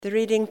The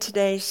reading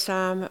today is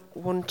Psalm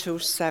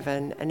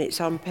 127, and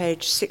it's on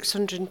page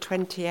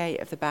 628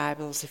 of the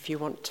Bibles if you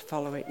want to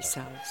follow it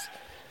yourselves.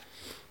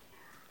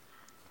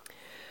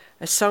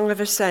 A song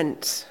of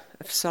ascent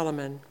of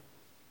Solomon.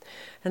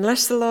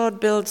 Unless the Lord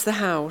builds the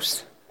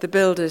house, the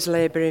builders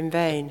labour in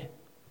vain.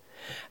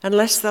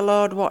 Unless the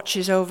Lord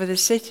watches over the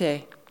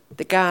city,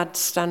 the guards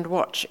stand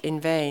watch in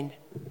vain.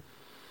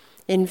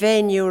 In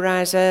vain you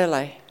rise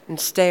early and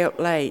stay up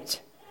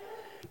late,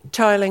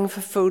 toiling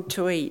for food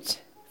to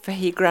eat, for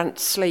he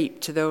grants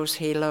sleep to those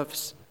he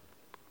loves.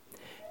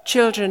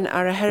 Children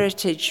are a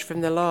heritage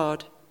from the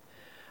Lord,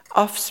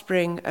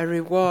 offspring a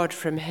reward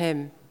from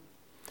him.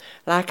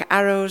 Like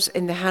arrows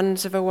in the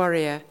hands of a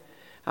warrior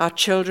are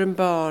children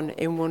born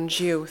in one's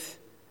youth.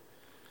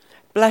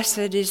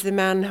 Blessed is the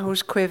man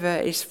whose quiver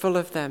is full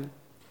of them.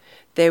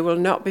 They will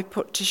not be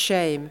put to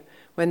shame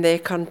when they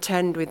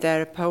contend with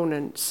their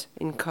opponents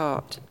in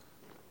court.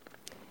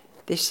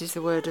 This is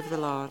the word of the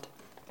Lord.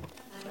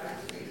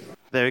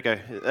 There we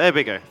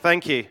go.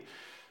 Thank you.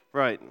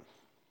 Right,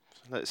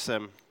 let's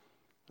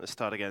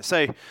start again.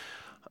 So,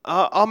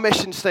 our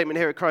mission statement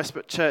here at Christ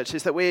Church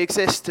is that we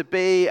exist to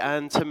be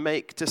and to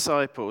make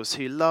disciples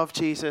who love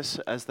Jesus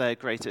as their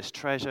greatest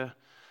treasure,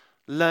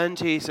 learn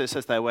Jesus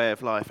as their way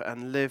of life,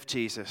 and live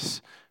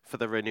Jesus for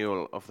the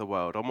renewal of the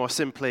world. Or more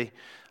simply,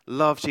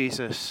 love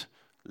Jesus,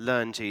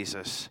 learn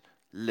Jesus,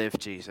 live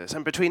Jesus.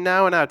 And between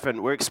now and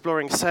Advent, we're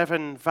exploring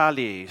 7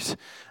 values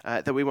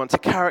that we want to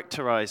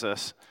characterize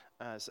us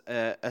as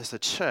a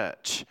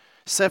church.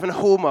 7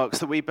 hallmarks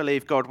that we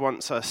believe God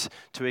wants us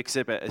to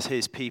exhibit as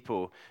his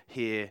people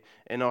here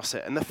in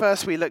Ossett. And the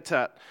first we looked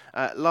at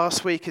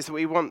last week is that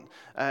we want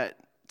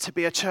to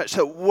be a church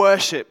that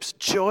worships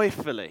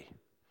joyfully.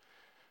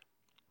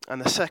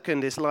 And the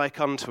second is like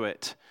unto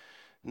it,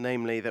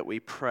 namely that we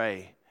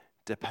pray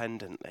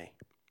dependently.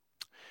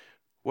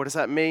 What does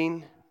that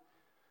mean?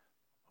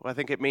 Well, I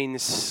think it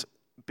means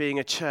being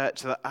a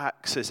church that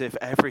acts as if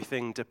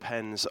everything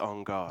depends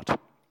on God.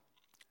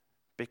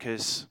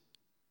 Because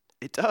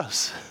it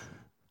does.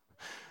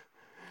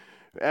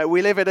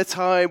 We live in a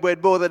time when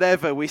more than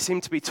ever we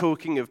seem to be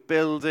talking of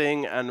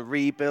building and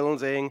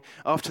rebuilding.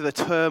 After the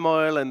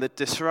turmoil and the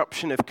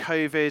disruption of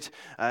COVID,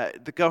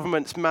 the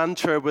government's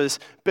mantra was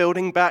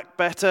building back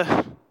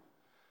better.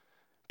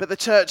 But the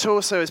church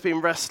also has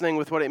been wrestling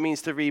with what it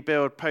means to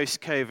rebuild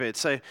post-COVID.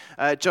 So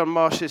John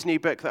Marsh's new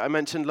book that I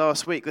mentioned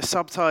last week, the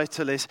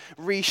subtitle is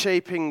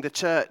Reshaping the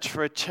Church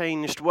for a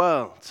Changed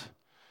World.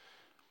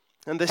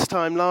 And this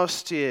time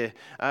last year,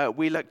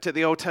 we looked at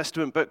the Old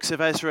Testament books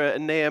of Ezra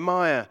and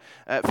Nehemiah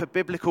for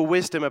biblical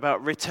wisdom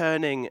about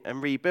returning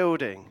and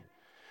rebuilding.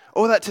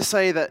 All that to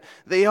say that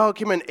the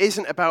argument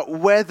isn't about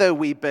whether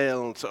we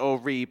build or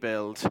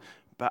rebuild,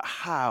 but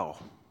how.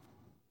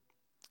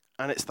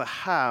 And it's the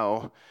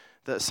how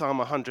that Psalm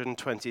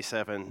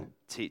 127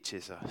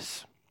 teaches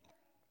us.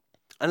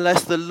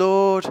 Unless the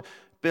Lord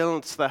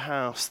builds the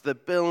house, the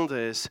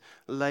builders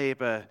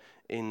labor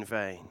in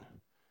vain.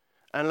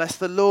 Unless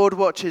the Lord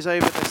watches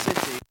over the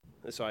city,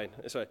 that's fine.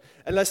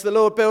 Unless the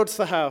Lord builds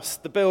the house,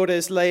 the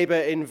builders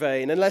labor in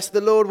vain. Unless the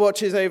Lord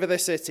watches over the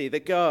city, the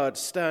guards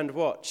stand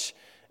watch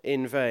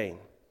in vain.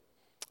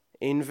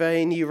 In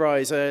vain you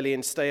rise early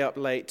and stay up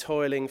late,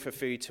 toiling for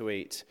food to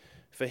eat,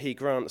 for he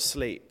grants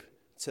sleep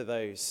to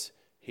those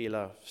he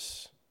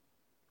loves.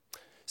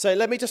 So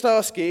let me just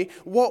ask you,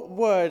 what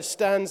word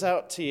stands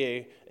out to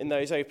you in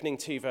those opening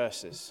 2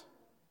 verses?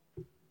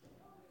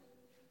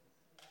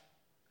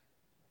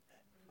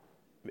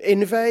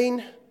 In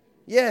vain?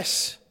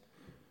 Yes.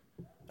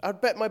 I'd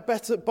bet my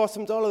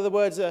bottom dollar the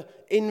words are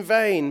in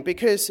vain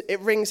because it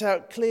rings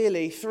out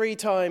clearly 3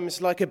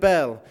 times like a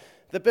bell.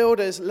 The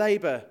builders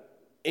labor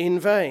in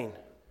vain.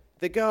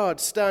 The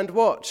guards stand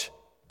watch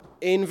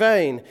in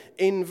vain.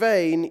 In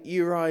vain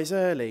you rise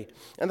early.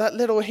 And that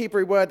little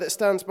Hebrew word that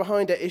stands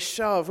behind it is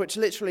shav, which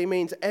literally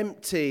means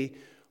empty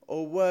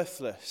or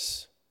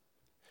worthless.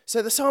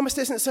 So the psalmist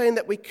isn't saying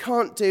that we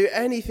can't do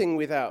anything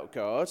without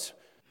God,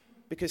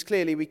 because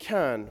clearly we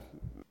can.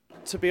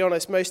 To be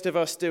honest, most of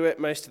us do it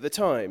most of the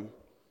time.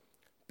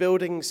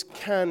 Buildings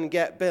can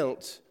get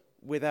built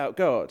without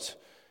God.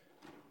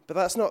 But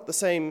that's not the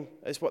same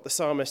as what the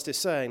psalmist is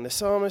saying. The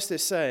psalmist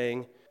is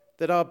saying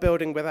that our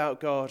building without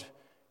God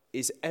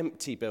is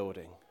empty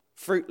building,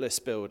 fruitless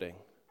building,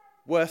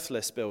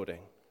 worthless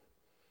building.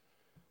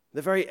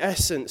 The very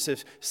essence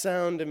of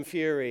sound and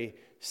fury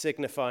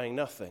signifying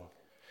nothing.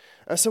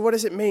 And so what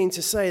does it mean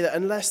to say that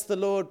unless the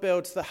Lord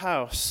builds the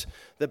house,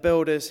 the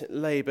builders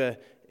labor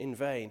in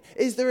vain?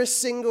 Is there a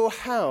single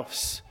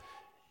house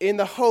in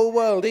the whole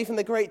world, even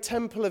the great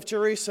temple of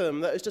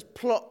Jerusalem, that has just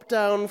plopped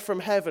down from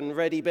heaven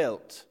ready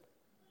built?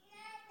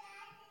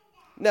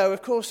 No,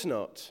 of course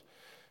not.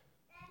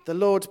 The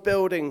Lord's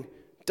building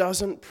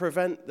doesn't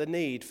prevent the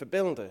need for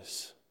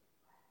builders.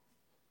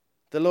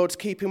 The Lord's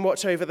keeping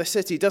watch over the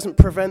city doesn't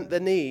prevent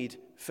the need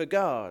for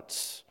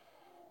guards.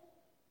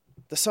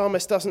 The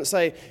psalmist doesn't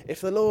say,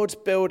 if the Lord's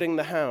building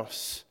the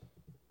house,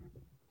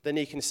 then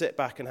you can sit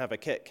back and have a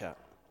Kit Kat.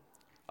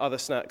 Other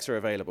snacks are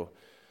available.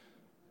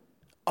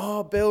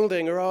 our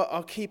building or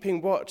our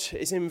keeping watch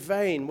is in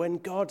vain when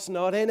God's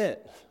not in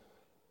it.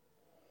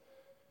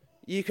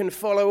 You can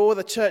follow all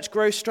the church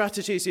growth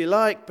strategies you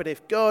like, but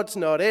if God's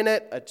not in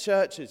it, a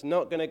church is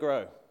not going to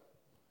grow.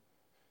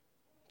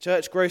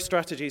 Church growth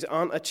strategies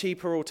aren't a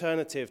cheaper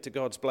alternative to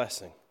God's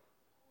blessing.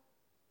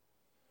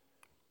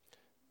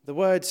 The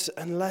words,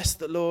 unless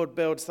the Lord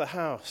builds the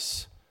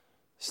house,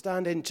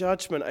 stand in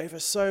judgment over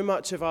so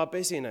much of our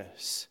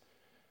busyness.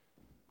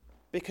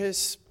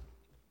 Because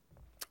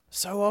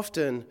so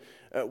often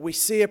we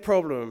see a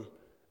problem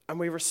and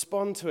we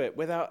respond to it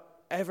without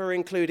ever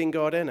including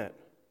God in it.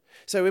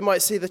 So we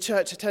might see the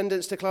church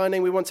attendance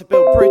declining. We want to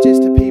build bridges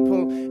to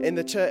people in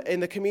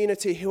the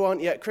community who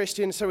aren't yet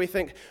Christians. So we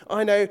think,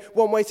 I know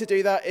one way to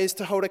do that is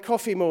to hold a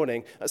coffee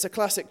morning. That's a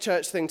classic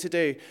church thing to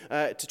do,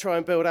 to try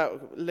and build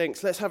out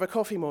links. Let's have a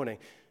coffee morning.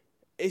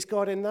 Is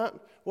God in that?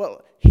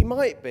 Well, he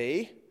might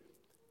be,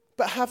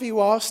 but have you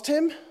asked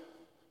him?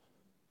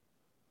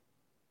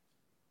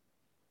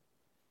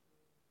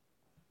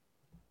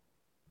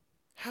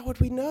 How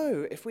would we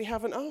know if we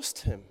haven't asked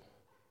him?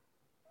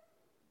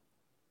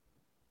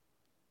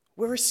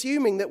 We're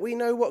assuming that we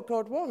know what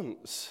God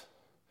wants.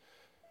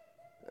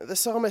 The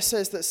psalmist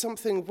says that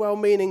something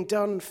well-meaning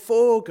done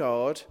for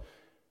God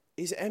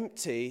is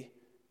empty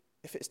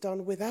if it's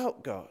done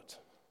without God.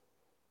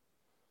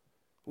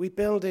 We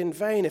build in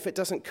vain if it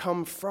doesn't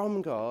come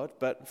from God,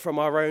 but from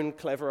our own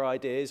clever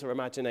ideas or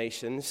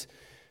imaginations.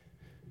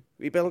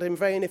 We build in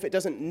vain if it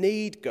doesn't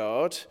need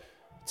God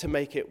to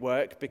make it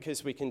work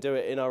because we can do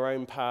it in our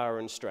own power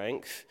and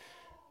strength.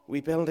 We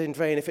build in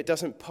vain if it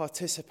doesn't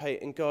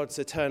participate in God's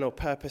eternal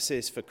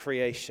purposes for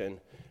creation,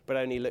 but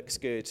only looks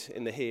good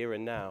in the here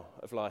and now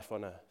of life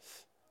on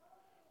earth.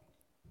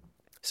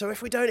 So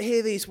if we don't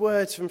hear these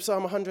words from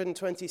Psalm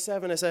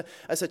 127 as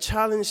a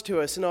challenge to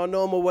us in our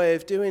normal way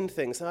of doing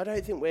things, then I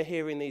don't think we're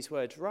hearing these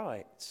words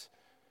right.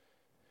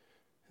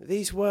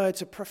 These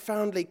words are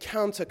profoundly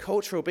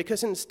countercultural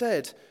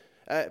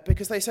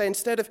because they say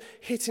instead of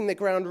hitting the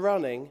ground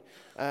running,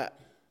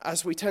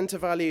 as we tend to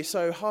value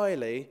so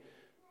highly,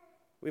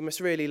 we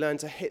must really learn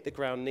to hit the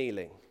ground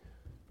kneeling.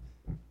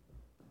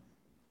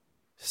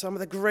 Some of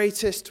the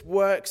greatest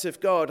works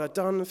of God are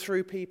done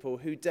through people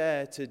who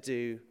dare to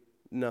do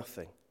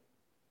nothing.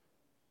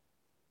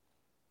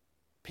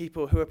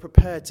 People who are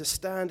prepared to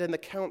stand in the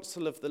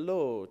counsel of the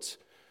Lord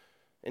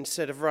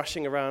instead of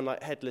rushing around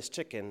like headless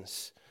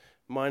chickens,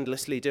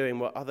 mindlessly doing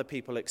what other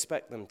people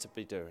expect them to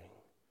be doing.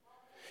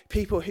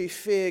 People who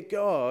fear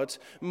God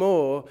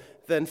more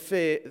than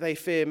they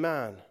fear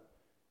man.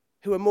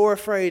 Who are more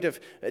afraid of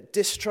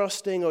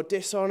distrusting or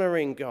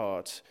dishonoring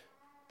God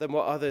than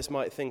what others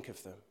might think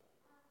of them.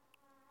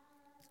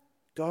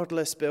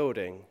 Godless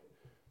building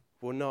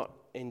will not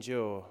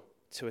endure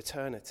to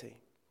eternity.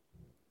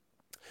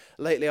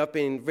 Lately, I've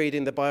been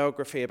reading the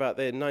biography about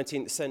the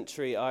 19th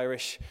century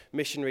Irish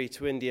missionary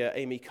to India,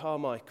 Amy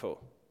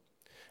Carmichael.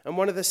 And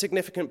one of the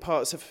significant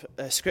parts of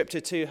scripture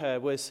to her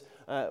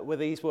were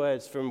these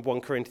words from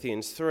 1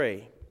 Corinthians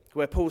 3.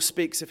 Where Paul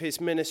speaks of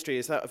his ministry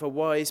as that of a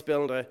wise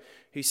builder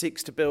who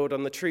seeks to build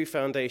on the true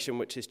foundation,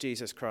 which is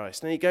Jesus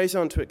Christ. And he goes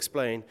on to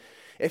explain,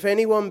 if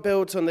anyone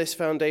builds on this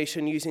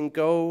foundation using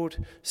gold,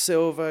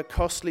 silver,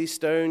 costly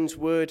stones,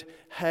 wood,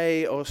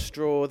 hay, or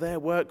straw, their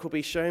work will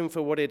be shown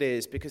for what it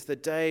is, because the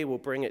day will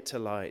bring it to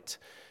light.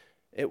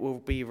 It will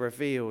be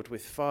revealed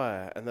with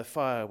fire, and the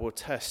fire will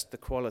test the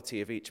quality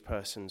of each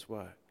person's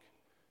work.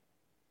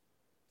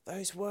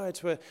 Those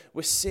words were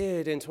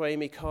seared into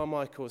Amy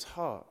Carmichael's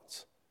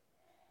heart.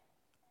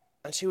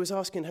 And she was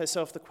asking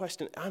herself the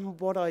question,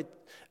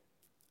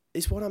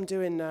 is what I'm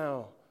doing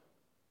now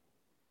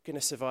going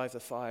to survive the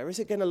fire? Is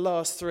it going to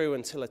last through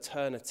until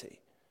eternity?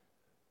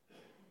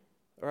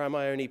 Or am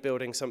I only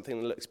building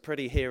something that looks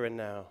pretty here and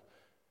now,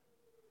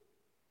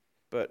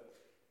 but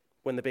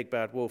when the big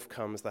bad wolf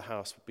comes, the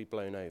house will be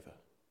blown over?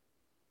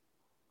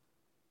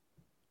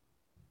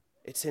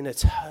 It's in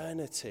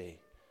eternity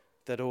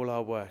that all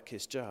our work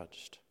is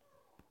judged.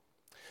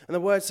 And the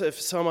words of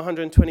Psalm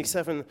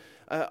 127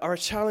 are a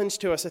challenge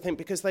to us, I think,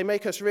 because they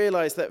make us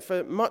realize that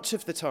for much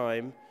of the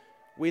time,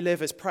 we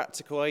live as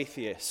practical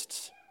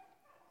atheists.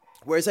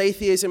 Whereas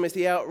atheism is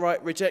the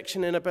outright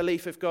rejection in a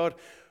belief of God,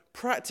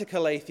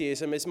 practical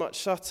atheism is much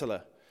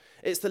subtler.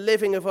 It's the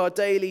living of our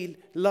daily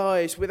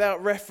lives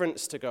without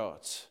reference to God,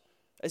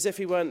 as if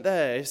he weren't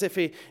there, as if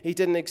he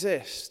didn't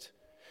exist.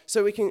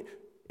 So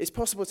it's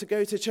possible to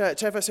go to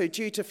church ever so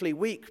dutifully,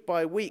 week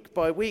by week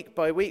by week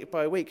by week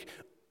by week,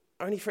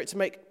 only for it to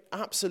make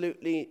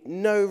absolutely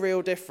no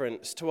real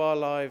difference to our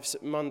lives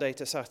Monday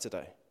to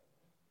Saturday.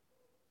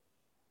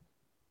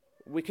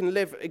 We can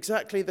live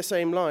exactly the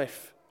same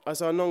life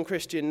as our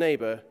non-Christian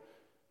neighbour,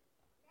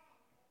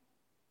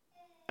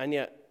 and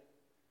yet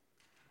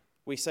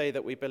we say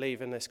that we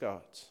believe in this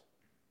God.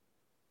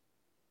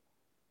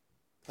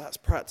 That's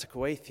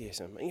practical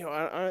atheism. You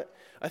know,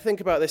 I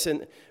think about this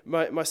in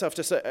myself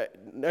just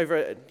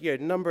over a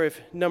number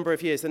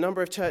of years. The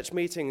number of church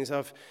meetings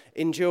I've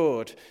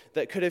endured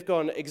that could have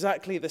gone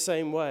exactly the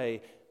same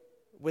way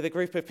with a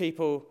group of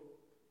people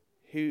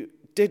who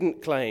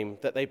didn't claim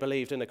that they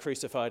believed in a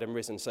crucified and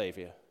risen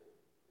Saviour.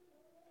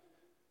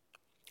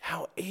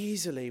 How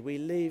easily we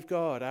leave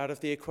God out of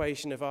the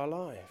equation of our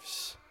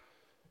lives.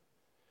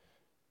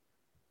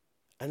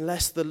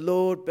 Unless the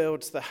Lord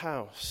builds the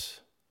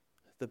house,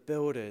 the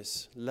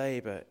builders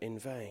labour in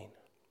vain.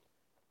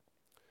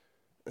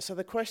 And so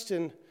the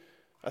question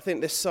I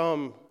think this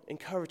psalm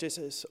encourages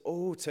us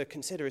all to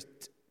consider is,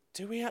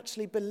 do we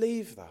actually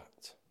believe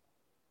that?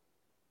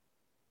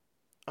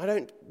 I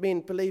don't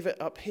mean believe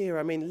it up here,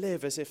 I mean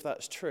live as if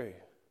that's true.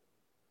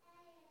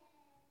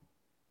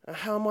 And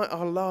how might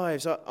our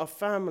lives, our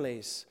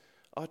families,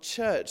 our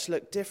church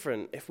look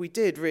different if we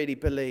did really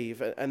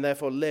believe and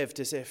therefore lived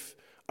as if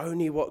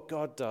only what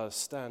God does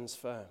stands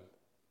firm?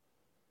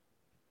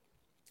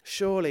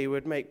 Surely it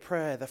would make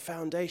prayer the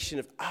foundation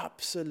of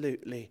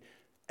absolutely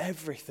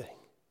everything.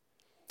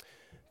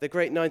 The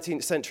great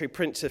 19th century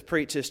prince of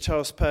preachers,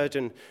 Charles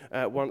Spurgeon,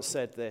 once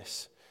said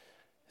this: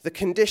 "The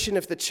condition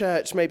of the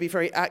church may be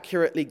very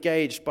accurately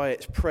gauged by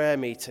its prayer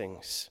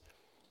meetings.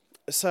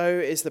 So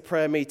is the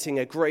prayer meeting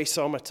a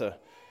graceometer,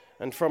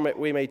 and from it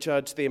we may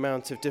judge the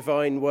amount of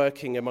divine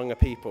working among a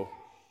people.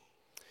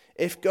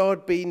 If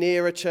God be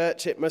near a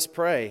church, it must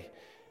pray,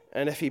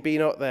 and if he be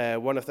not there,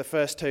 one of the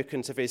first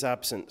tokens of his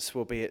absence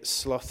will be its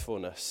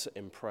slothfulness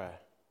in prayer."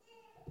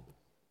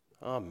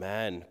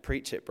 Amen.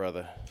 Preach it,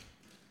 brother.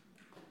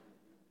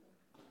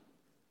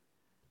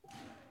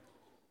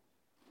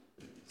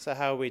 So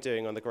how are we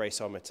doing on the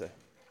graceometer?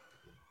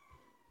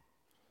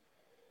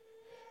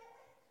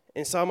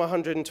 In Psalm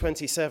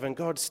 127,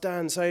 God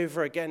stands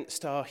over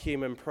against our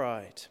human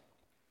pride.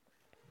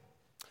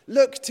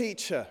 "Look,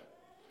 teacher,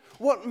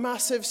 what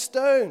massive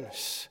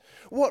stones,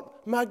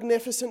 what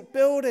magnificent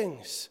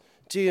buildings,"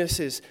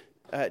 Jesus'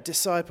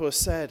 disciples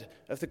said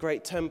of the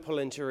great temple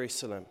in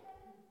Jerusalem.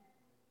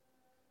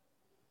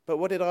 But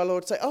what did our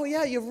Lord say? "Oh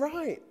yeah, you're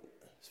right.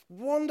 It's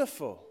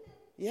wonderful.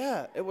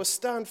 Yeah, it will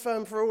stand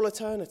firm for all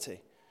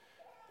eternity."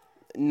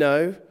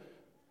 No.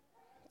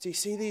 Do you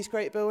see these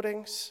great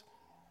buildings?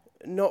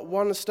 Not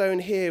one stone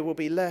here will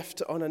be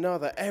left on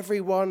another. Every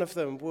one of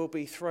them will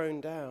be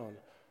thrown down.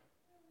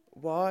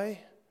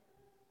 Why?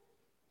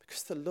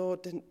 Because the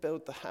Lord didn't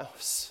build the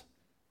house.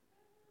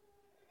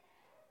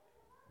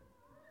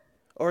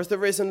 Or as the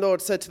risen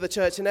Lord said to the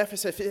church in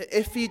Ephesus,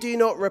 "If you do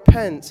not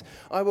repent,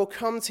 I will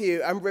come to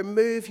you and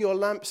remove your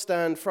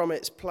lampstand from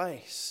its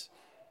place."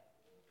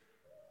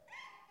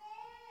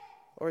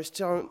 Or as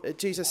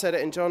Jesus said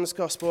it in John's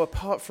Gospel,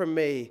 "Apart from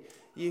me,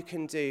 you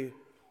can do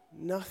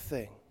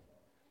nothing."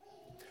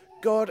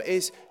 God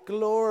is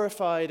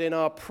glorified in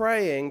our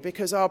praying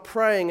because our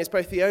praying is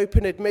both the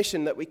open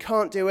admission that we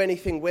can't do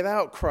anything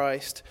without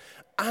Christ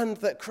and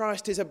that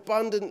Christ is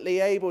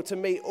abundantly able to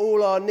meet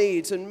all our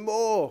needs and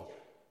more.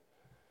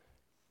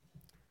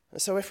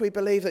 And so if we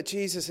believe that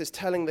Jesus is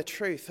telling the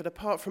truth, that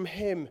apart from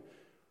him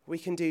we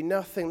can do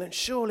nothing, then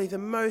surely the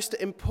most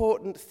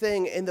important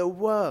thing in the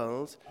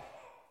world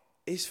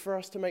is for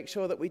us to make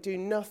sure that we do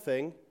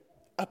nothing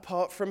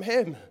apart from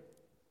him.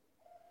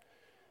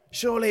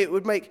 Surely it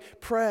would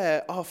make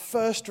prayer our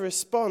first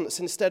response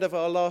instead of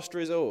our last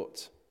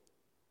resort.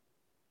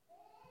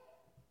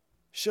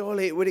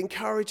 Surely it would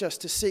encourage us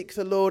to seek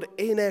the Lord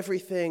in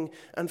everything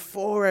and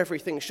for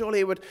everything. Surely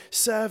it would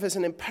serve as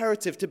an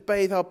imperative to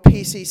bathe our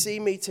PCC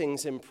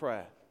meetings in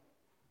prayer,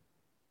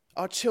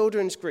 our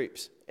children's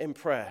groups in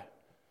prayer,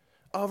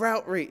 our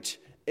outreach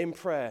in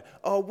prayer,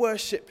 our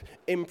worship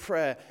in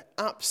prayer,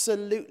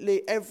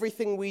 absolutely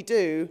everything we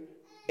do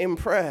in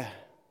prayer.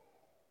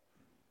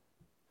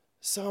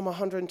 Psalm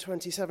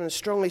 127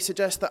 strongly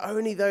suggests that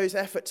only those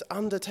efforts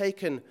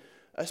undertaken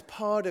as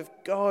part of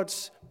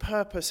God's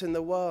purpose in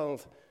the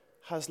world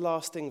has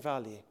lasting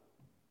value.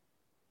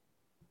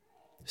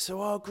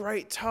 So our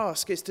great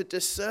task is to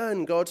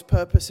discern God's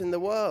purpose in the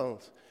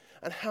world.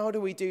 And how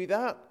do we do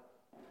that?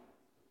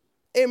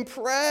 In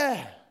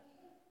prayer.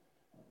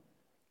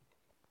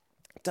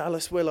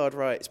 Dallas Willard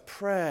writes,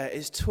 "Prayer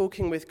is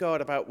talking with God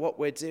about what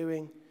we're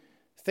doing,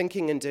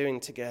 thinking and doing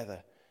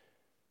together.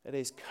 It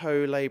is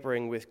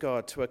co-laboring with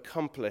God to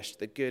accomplish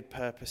the good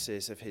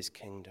purposes of his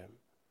kingdom."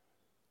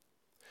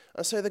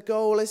 And so the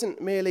goal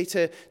isn't merely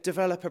to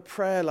develop a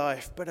prayer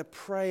life, but a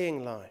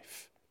praying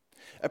life.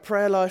 A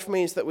prayer life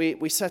means that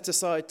we set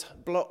aside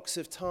blocks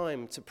of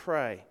time to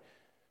pray.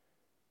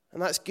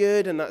 And that's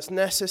good and that's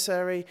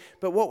necessary,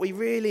 but what we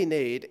really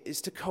need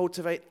is to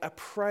cultivate a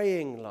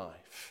praying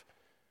life.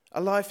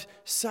 A life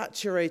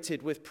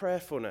saturated with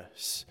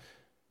prayerfulness,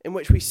 in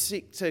which we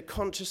seek to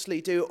consciously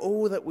do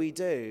all that we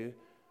do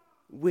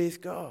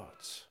with God.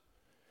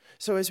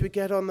 So as we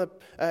get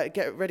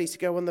ready to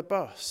go on the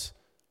bus,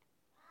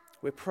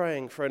 we're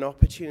praying for an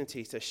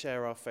opportunity to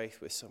share our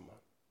faith with someone.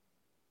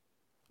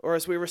 Or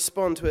as we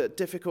respond to a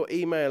difficult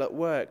email at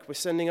work, we're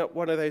sending up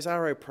one of those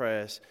arrow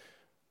prayers.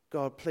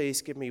 "God,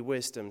 please give me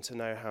wisdom to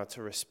know how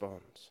to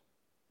respond."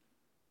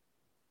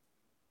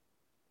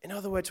 In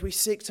other words, we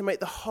seek to make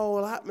the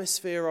whole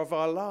atmosphere of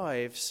our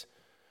lives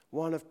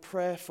one of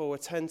prayerful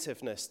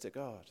attentiveness to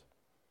God.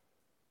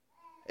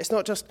 It's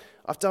not just,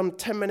 I've done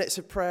 10 minutes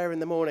of prayer in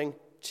the morning,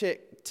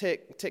 tick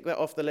that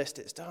off the list,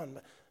 it's done.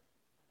 But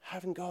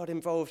having God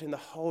involved in the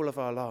whole of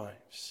our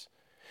lives.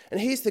 And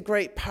here's the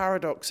great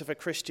paradox of a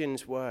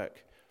Christian's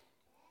work.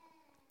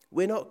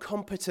 We're not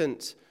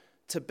competent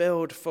to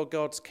build for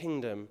God's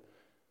kingdom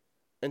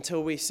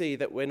until we see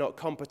that we're not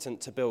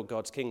competent to build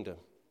God's kingdom.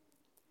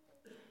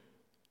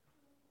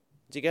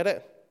 Do you get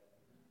it?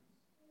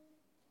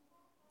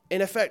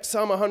 In effect,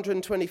 Psalm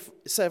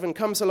 127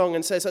 comes along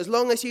and says, as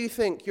long as you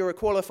think you're a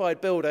qualified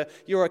builder,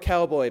 you're a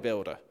cowboy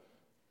builder.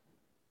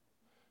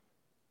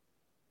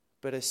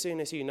 But as soon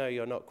as you know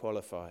you're not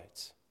qualified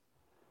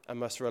and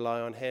must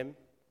rely on him,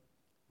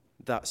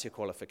 that's your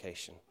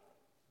qualification.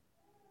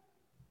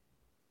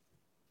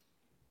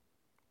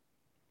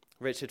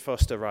 Richard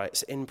Foster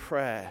writes, in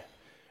prayer,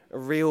 a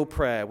real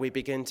prayer, we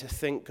begin to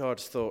think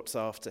God's thoughts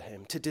after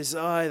him, to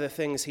desire the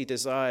things he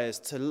desires,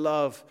 to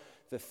love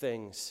the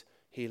things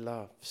he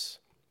loves.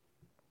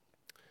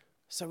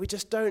 So we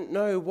just don't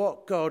know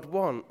what God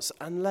wants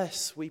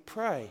unless we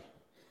pray.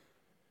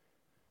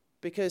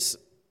 Because,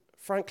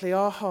 frankly,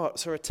 our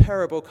hearts are a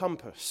terrible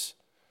compass.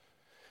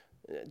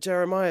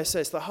 Jeremiah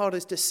says, the heart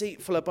is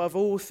deceitful above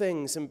all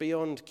things and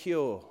beyond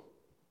cure.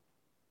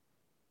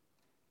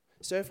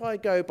 So if I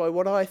go by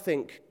what I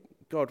think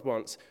God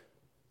wants,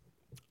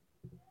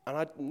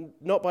 and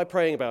not by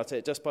praying about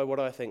it, just by what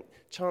I think,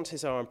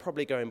 chances are I'm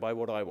probably going by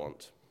what I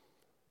want.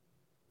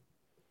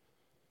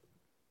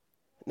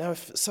 Now,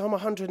 if Psalm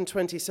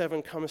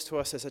 127 comes to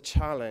us as a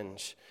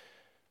challenge,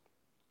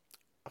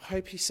 I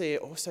hope you see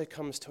it also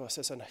comes to us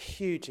as a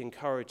huge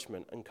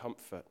encouragement and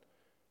comfort.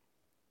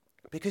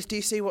 Because do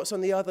you see what's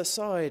on the other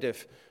side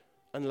of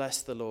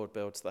unless the Lord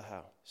builds the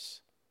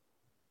house?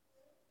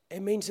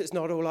 It means it's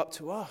not all up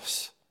to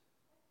us.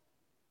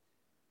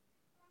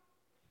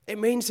 It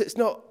means it's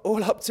not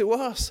all up to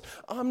us.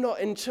 I'm not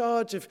in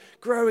charge of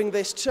growing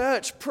this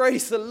church.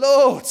 Praise the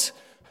Lord.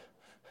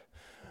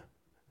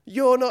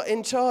 You're not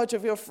in charge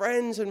of your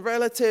friends and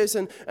relatives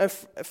and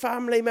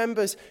family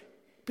members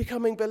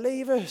becoming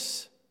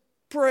believers.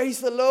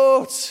 Praise the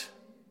Lord.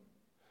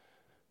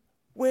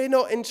 We're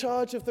not in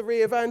charge of the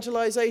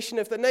re-evangelization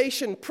of the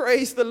nation.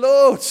 Praise the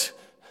Lord.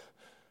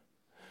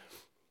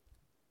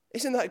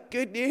 Isn't that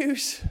good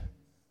news?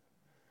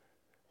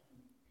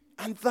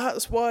 And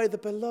that's why the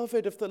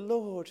beloved of the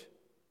Lord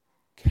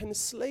can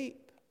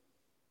sleep.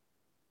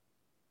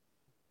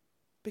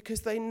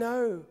 Because they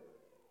know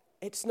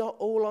it's not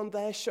all on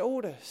their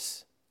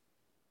shoulders.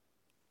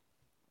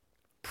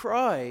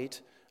 Pride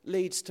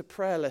leads to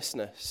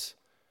prayerlessness.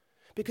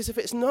 Because if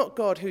it's not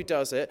God who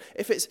does it,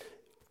 if it's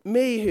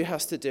me who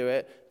has to do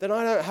it, then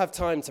I don't have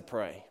time to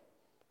pray.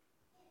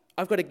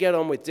 I've got to get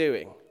on with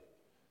doing.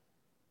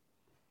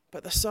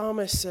 But the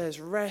psalmist says,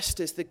 rest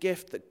is the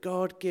gift that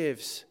God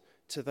gives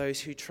to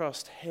those who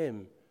trust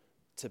him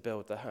to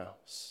build the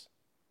house.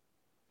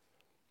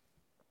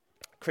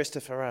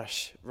 Christopher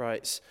Ash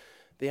writes,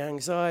 the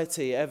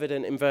anxiety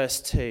evident in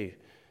verse 2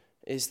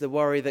 is the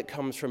worry that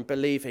comes from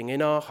believing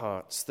in our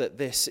hearts that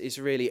this is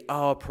really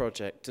our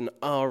project and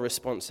our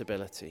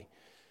responsibility.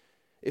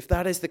 If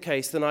that is the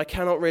case, then I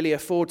cannot really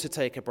afford to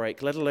take a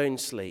break, let alone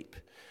sleep.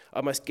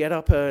 I must get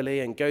up early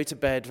and go to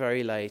bed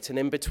very late, and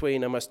in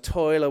between I must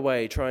toil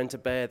away trying to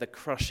bear the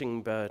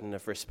crushing burden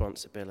of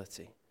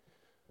responsibility.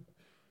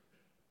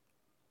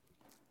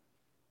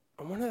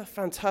 And one of the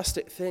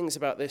fantastic things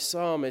about this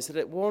psalm is that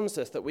it warns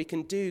us that we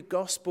can do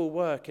gospel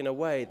work in a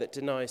way that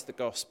denies the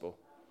gospel.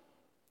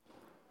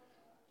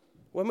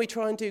 When we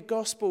try and do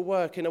gospel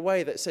work in a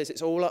way that says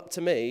it's all up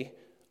to me,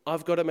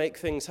 I've got to make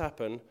things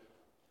happen,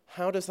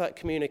 how does that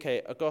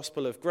communicate a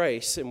gospel of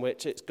grace in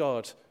which it's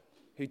God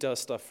who does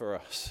stuff for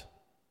us?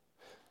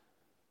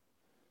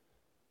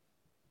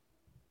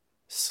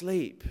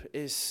 Sleep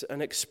is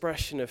an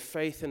expression of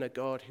faith in a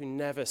God who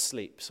never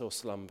sleeps or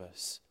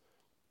slumbers.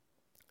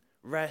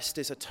 Rest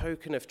is a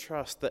token of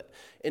trust that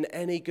in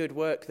any good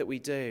work that we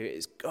do,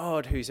 it's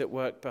God who's at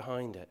work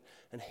behind it,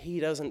 and he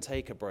doesn't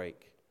take a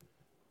break.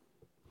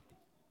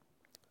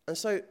 And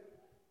so,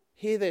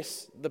 hear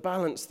this, the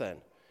balance then.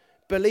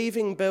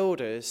 Believing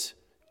builders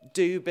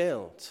do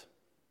build.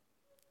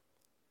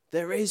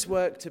 There is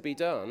work to be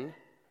done,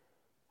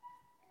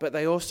 but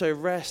they also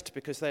rest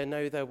because they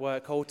know their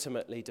work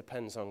ultimately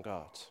depends on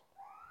God.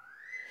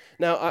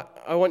 Now,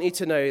 I want you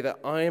to know that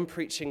I am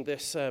preaching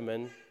this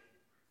sermon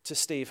to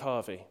Steve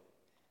Harvey,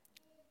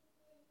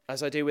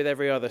 as I do with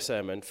every other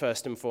sermon,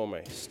 first and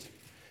foremost,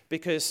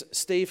 because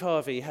Steve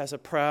Harvey has a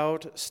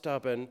proud,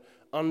 stubborn,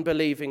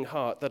 unbelieving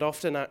heart that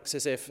often acts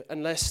as if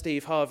unless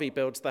Steve Harvey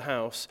builds the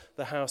house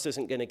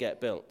isn't going to get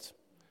built.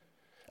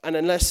 And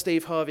unless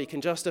Steve Harvey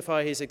can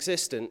justify his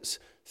existence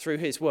through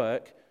his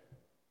work,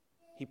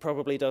 he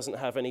probably doesn't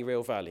have any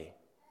real value.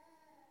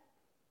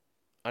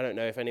 I don't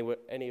know if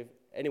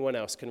anyone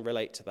else can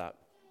relate to that,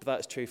 but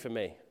that's true for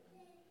me.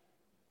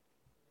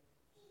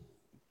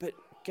 But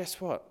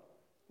guess what?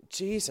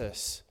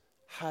 Jesus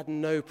had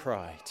no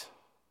pride.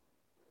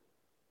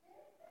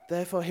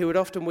 Therefore, he would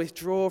often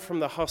withdraw from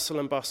the hustle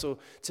and bustle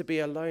to be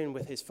alone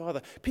with his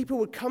Father. People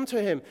would come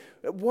to him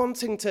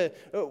wanting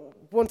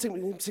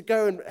him to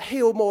go and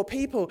heal more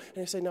people. And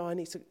he'd say, no, I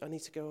need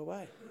to go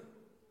away.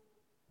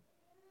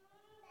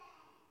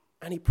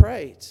 And he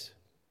prayed.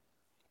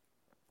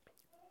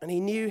 And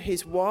he knew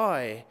his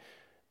why.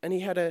 And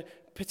he had a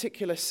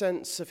particular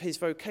sense of his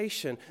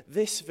vocation.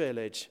 This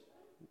village,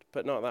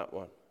 but not that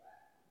one.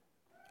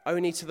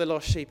 Only to the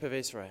lost sheep of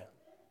Israel.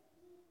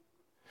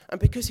 And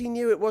because he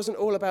knew it wasn't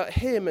all about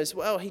him as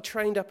well, he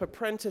trained up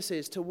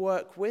apprentices to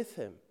work with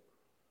him.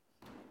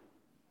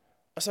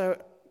 So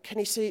can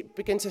you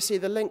begin to see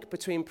the link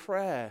between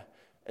prayer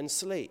and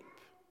sleep?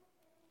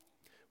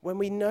 When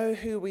we know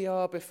who we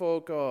are before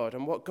God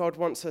and what God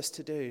wants us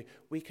to do,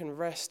 we can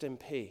rest in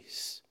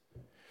peace.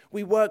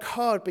 We work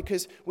hard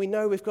because we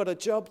know we've got a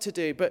job to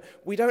do, but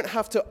we don't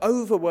have to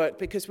overwork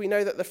because we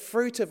know that the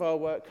fruit of our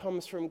work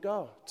comes from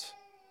God.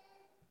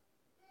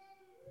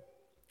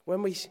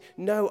 When we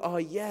know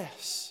our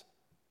yes,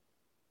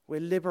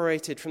 we're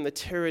liberated from the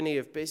tyranny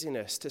of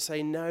busyness to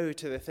say no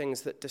to the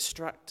things that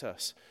distract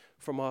us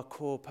from our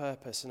core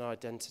purpose and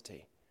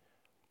identity.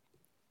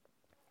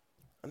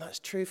 And that's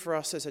true for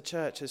us as a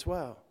church as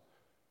well.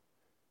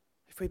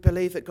 If we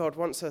believe that God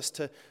wants us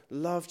to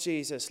love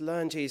Jesus,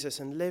 learn Jesus,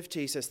 and live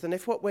Jesus, then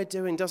if what we're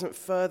doing doesn't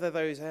further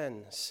those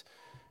ends,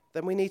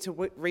 then we need to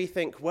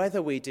rethink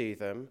whether we do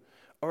them,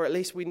 or at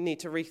least we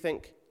need to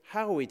rethink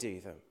how we do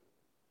them.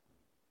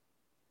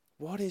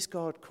 What is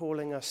God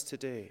calling us to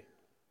do?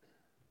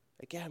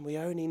 Again, we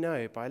only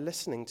know by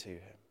listening to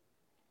him.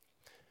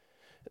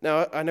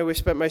 Now, I know we've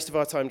spent most of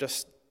our time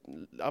just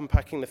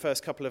unpacking the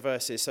first couple of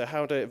verses. So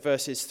how do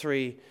verses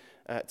 3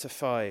 to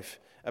 5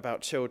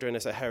 about children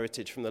as a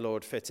heritage from the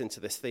Lord fit into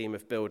this theme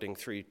of building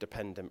through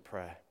dependent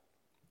prayer?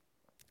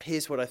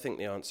 Here's what I think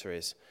the answer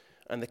is.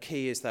 And the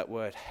key is that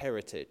word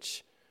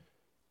heritage.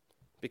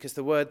 Because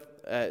the word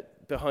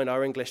behind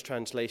our English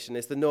translation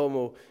is the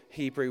normal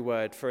Hebrew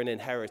word for an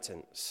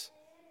inheritance.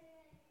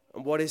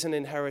 And what is an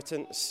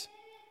inheritance?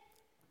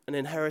 An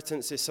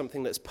inheritance is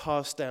something that's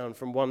passed down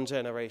from one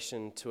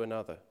generation to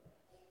another.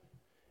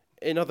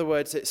 In other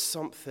words, it's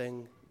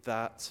something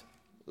that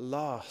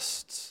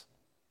lasts,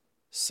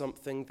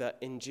 something that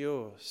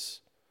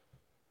endures.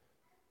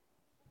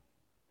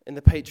 In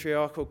the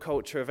patriarchal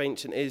culture of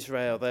ancient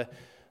Israel,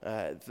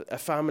 a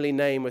family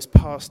name was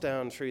passed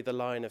down through the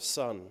line of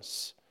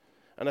sons,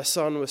 and a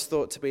son was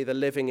thought to be the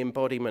living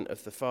embodiment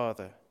of the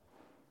father.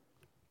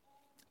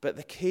 But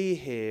the key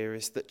here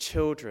is that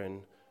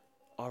children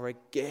are a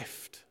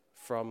gift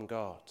from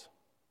God.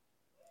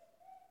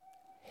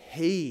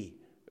 He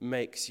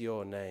makes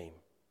your name,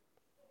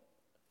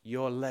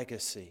 your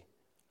legacy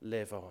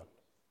live on.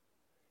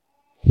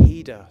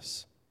 He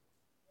does.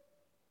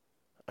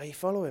 Are you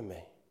following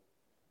me?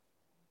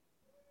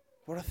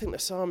 What I think the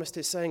psalmist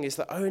is saying is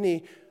that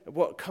only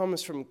what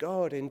comes from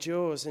God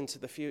endures into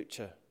the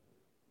future.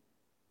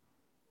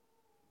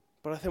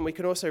 But I think we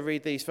can also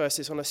read these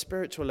verses on a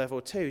spiritual level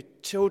too.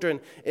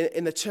 Children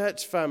in the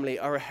church family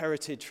are a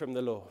heritage from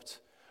the Lord.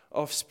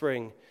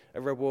 Offspring,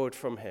 a reward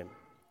from him.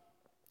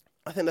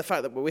 I think the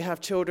fact that we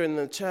have children in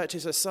the church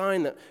is a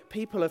sign that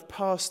people have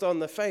passed on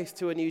the faith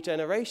to a new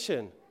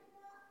generation.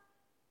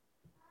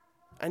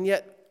 And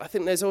yet, I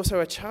think there's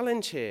also a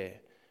challenge here.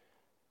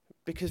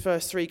 Because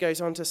verse 3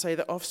 goes on to say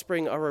that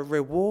offspring are a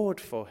reward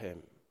from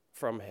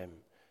him.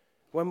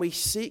 When we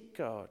seek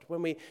God,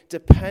 when we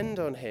depend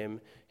on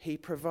him, he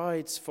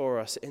provides for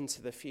us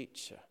into the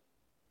future.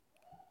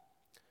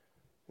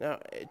 Now,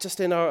 just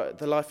in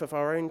the life of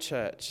our own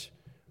church,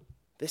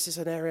 this is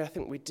an area I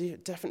think we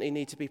definitely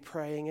need to be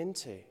praying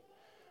into.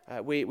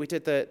 We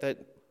did the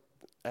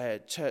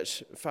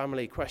church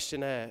family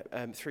questionnaire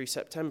through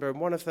September, and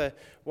one of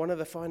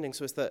the findings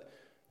was that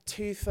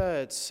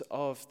 2/3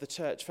 of the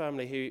church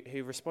family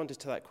who responded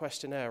to that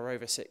questionnaire are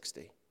over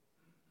 60.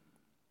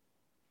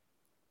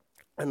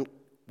 And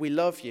we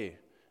love you.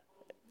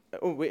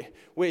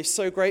 We're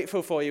so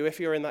grateful for you if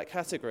you're in that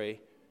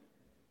category.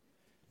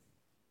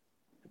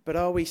 But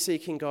are we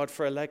seeking God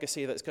for a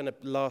legacy that's going to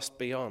last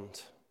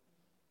beyond?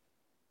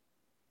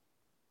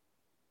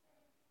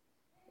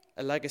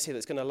 A legacy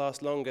that's going to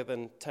last longer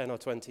than 10 or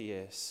 20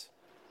 years?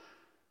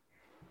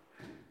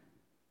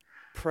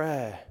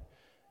 Prayer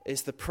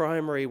is the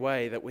primary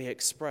way that we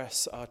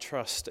express our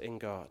trust in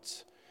God.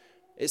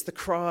 It's the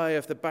cry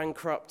of the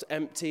bankrupt,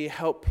 empty,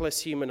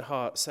 helpless human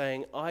heart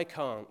saying, I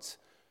can't,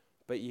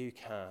 but you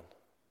can.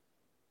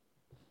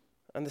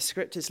 And the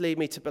scriptures lead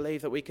me to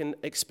believe that we can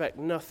expect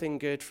nothing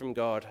good from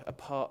God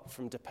apart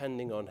from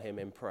depending on him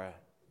in prayer.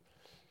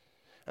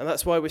 And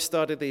that's why we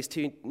started these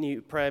 2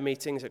 new prayer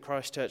meetings at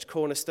Christchurch,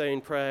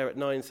 Cornerstone Prayer at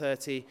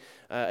 9:30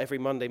 every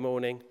Monday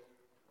morning,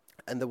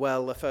 and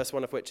the first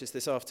one of which is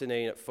this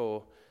afternoon at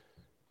 4.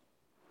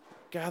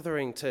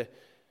 Gathering to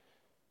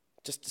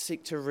just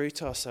seek to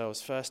root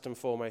ourselves first and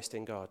foremost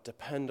in God,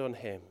 depend on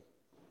him.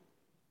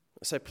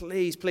 So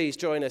please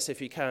join us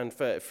if you can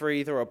for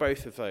either or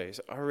both of those.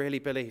 I really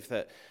believe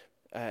that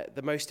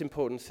the most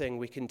important thing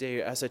we can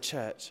do as a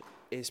church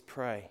is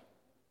pray.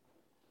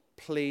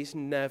 Please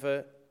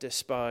never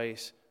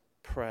despise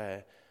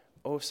prayer.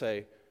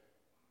 Also,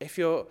 if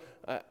you're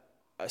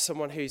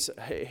someone who's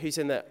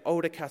in the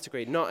older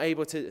category, not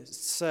able to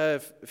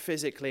serve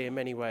physically in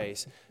many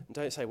ways,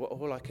 don't say, well,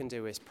 all I can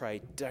do is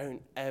pray.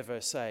 Don't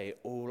ever say,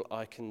 all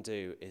I can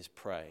do is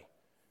pray.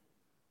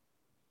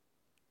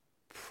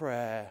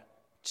 Prayer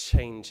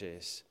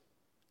changes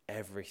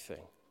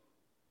everything.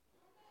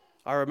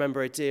 I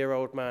remember a dear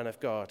old man of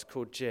God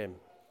called Jim,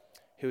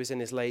 who was in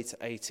his late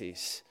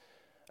 80s.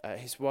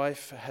 His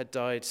wife had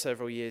died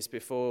several years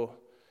before,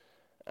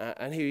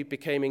 and he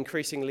became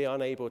increasingly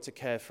unable to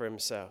care for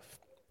himself.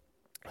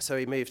 So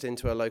he moved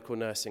into a local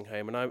nursing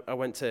home, and I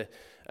went to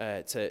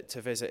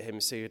visit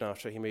him soon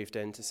after he moved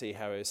in to see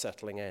how he was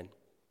settling in.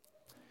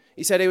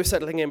 He said he was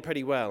settling in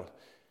pretty well,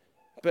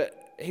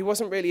 but he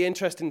wasn't really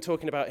interested in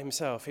talking about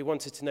himself. He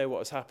wanted to know what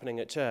was happening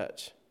at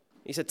church.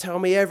 He said, tell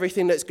me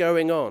everything that's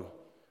going on,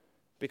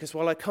 because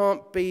while I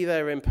can't be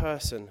there in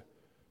person,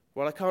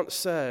 while I can't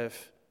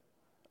serve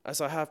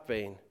as I have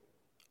been,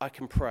 I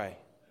can pray.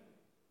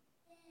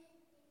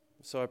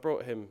 So I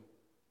brought him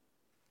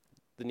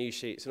the news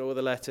sheets and all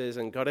the letters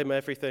and got him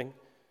everything.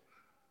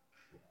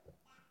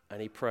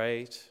 And he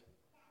prayed,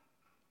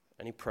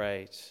 and he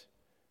prayed,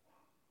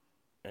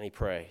 and he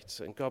prayed.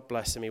 And God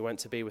bless him, he went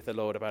to be with the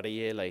Lord about a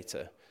year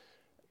later,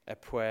 a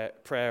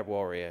prayer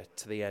warrior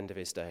to the end of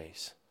his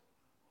days.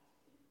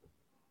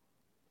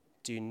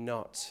 Do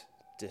not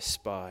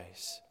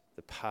despise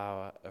the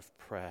power of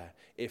prayer.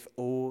 If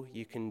all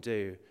you can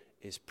do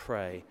is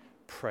pray,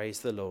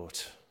 praise the Lord,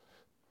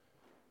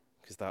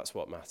 because that's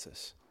what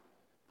matters.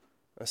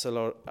 And so,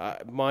 Lord,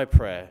 my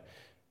prayer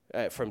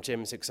from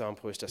Jim's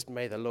example is just,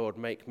 may the Lord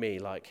make me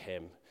like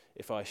him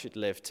if I should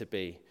live to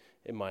be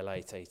in my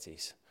late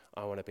 80s.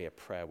 I want to be a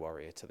prayer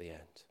warrior to the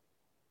end.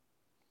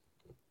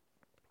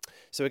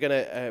 So we're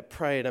going to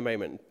pray in a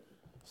moment.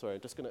 Sorry,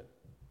 I'm just going to...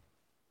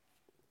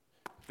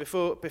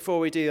 Before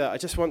we do that, I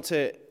just want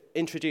to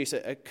introduce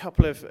a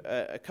couple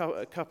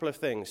of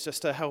things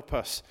just to help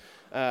us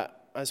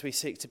as we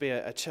seek to be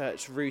a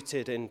church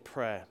rooted in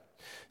prayer.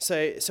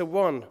 So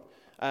one,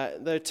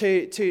 there are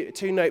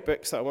two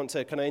notebooks that I want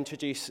to kind of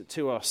introduce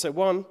to us. So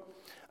one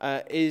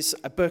is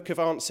a book of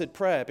answered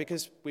prayer,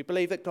 because we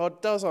believe that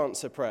God does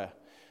answer prayer.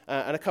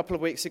 And a couple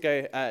of weeks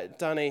ago,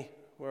 Danny,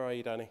 where are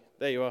you, Danny?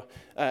 There you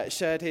are,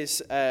 shared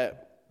his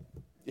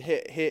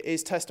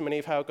testimony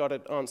of how God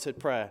had answered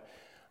prayer.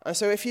 And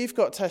so if you've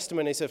got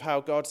testimonies of how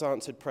God's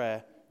answered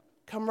prayer,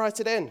 come write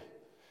it in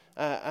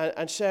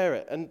and share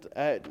it. And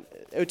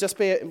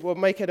we'll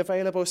make it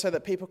available so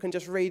that people can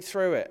just read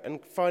through it and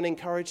find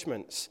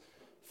encouragements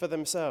for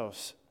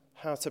themselves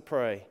how to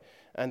pray,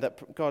 and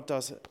that God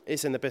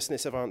is in the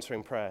business of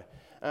answering prayer.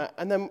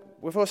 And then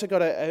we've also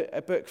got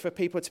a book for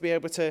people to be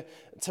able to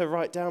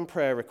write down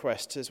prayer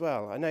requests as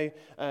well. I know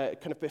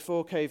kind of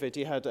before COVID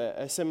you had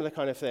a similar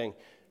kind of thing.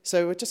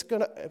 So we're just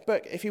going to,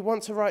 but if you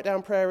want to write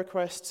down prayer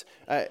requests,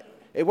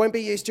 it won't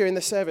be used during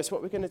the service.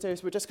 What we're going to do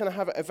is we're just going to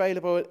have it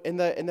available in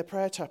the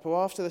prayer chapel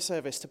after the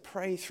service to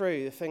pray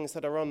through the things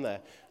that are on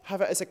there.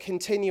 Have it as a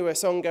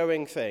continuous,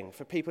 ongoing thing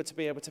for people to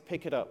be able to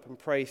pick it up and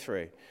pray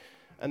through.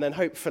 And then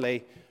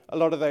hopefully a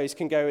lot of those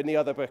can go in the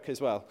other book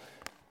as well.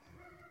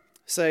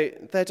 So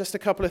they're just a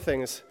couple of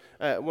things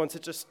I want to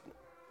just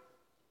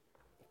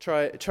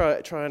try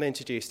and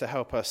introduce to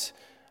help us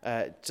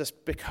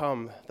just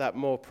become that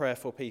more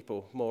prayerful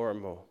people more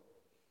and more.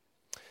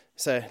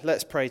 So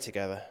let's pray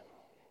together.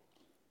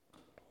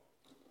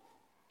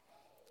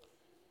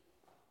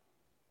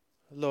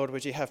 Lord,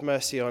 would you have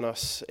mercy on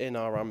us in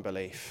our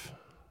unbelief?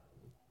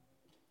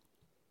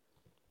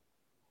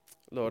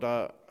 Lord,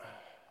 our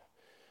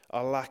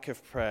lack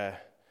of prayer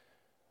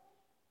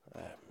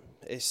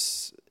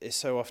is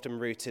so often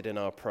rooted in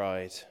our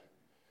pride,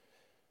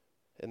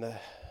 in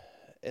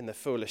the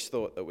foolish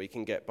thought that we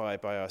can get by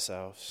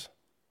ourselves.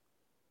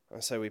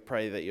 And so we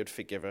pray that you'd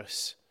forgive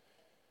us.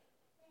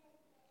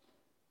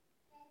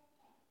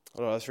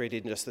 Well, I was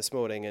reading just this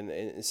morning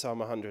in Psalm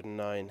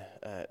 109,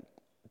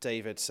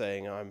 David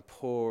saying, I'm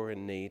poor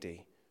and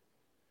needy.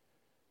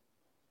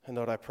 And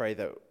Lord, I pray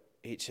that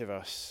each of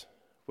us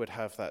would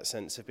have that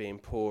sense of being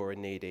poor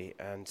and needy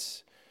and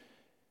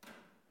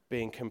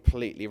being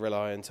completely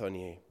reliant on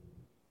you.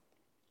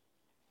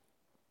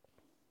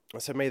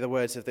 And so may the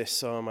words of this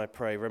psalm, I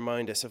pray,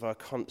 remind us of our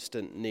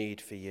constant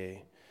need for you.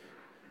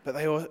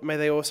 But may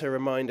they also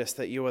remind us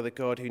that you are the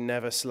God who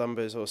never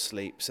slumbers or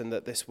sleeps, and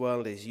that this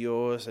world is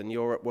yours and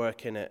you're at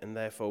work in it, and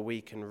therefore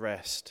we can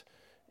rest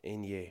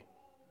in you.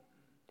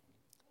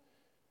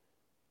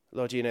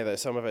 Lord, you know that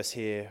some of us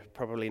here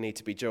probably need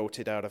to be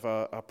jolted out of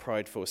our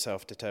prideful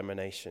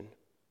self-determination.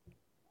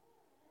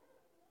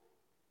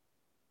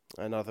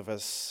 And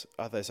others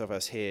of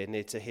us here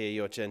need to hear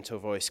your gentle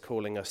voice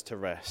calling us to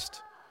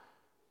rest,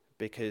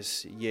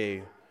 because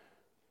you,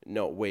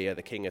 not we, are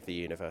the King of the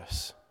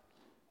universe.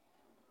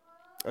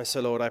 And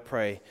so, Lord, I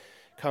pray,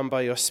 come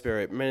by your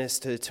Spirit,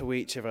 minister to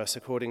each of us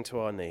according to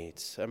our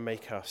needs, and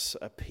make us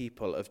a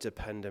people of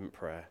dependent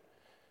prayer,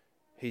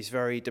 whose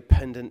very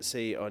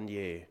dependency on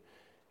you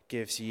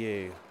gives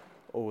you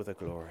all the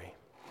glory.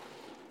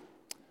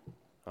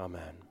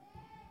 Amen.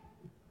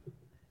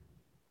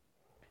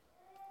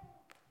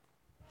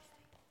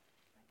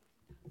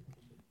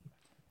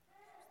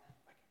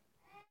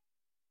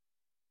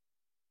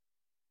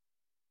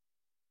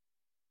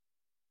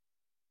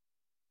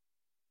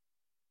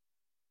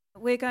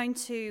 we're going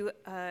to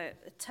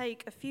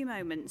take a few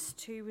moments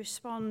to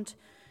respond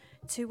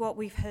to what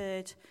we've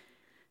heard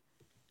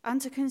and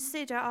to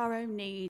consider our own needs.